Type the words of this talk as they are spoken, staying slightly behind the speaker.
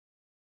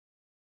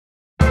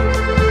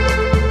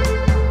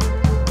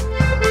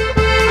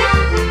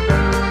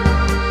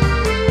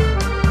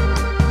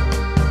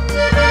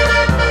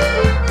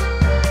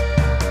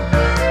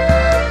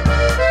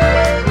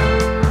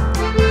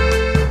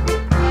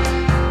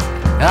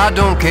I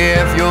don't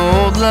care if your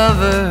old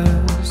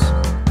lovers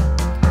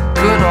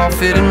couldn't all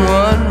fit in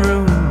one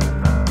room.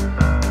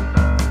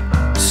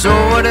 So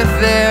what if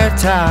they're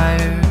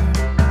tired,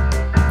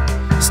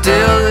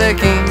 still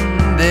licking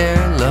their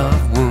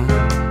love wounds?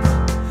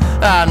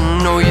 I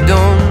know you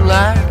don't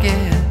like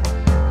it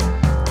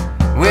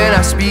when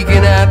I speak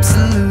in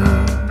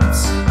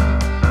absolutes.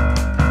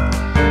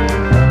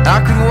 I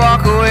could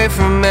walk away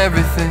from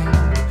everything,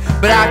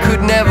 but I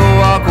could never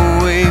walk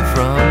away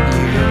from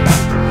you.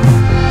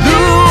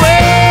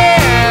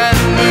 Luanne,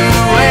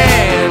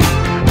 Luanne,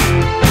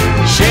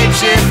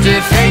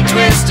 shapeshifter, fate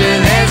twister,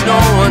 there's no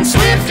one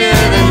swifter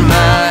than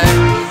mine.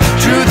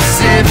 Truth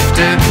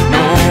sifter,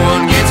 no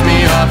one gets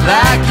me off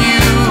like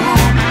you.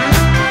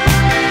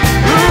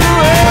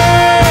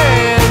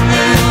 Luanne,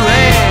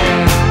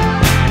 Luanne,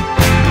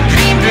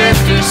 dream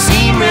drifter,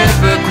 seam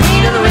ripper,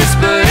 queen of the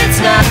whisper, it's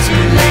not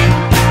too late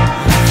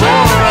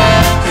for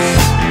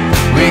us,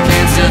 we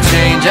can still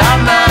change our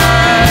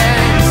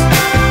minds.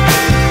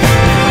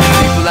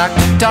 People like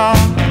to talk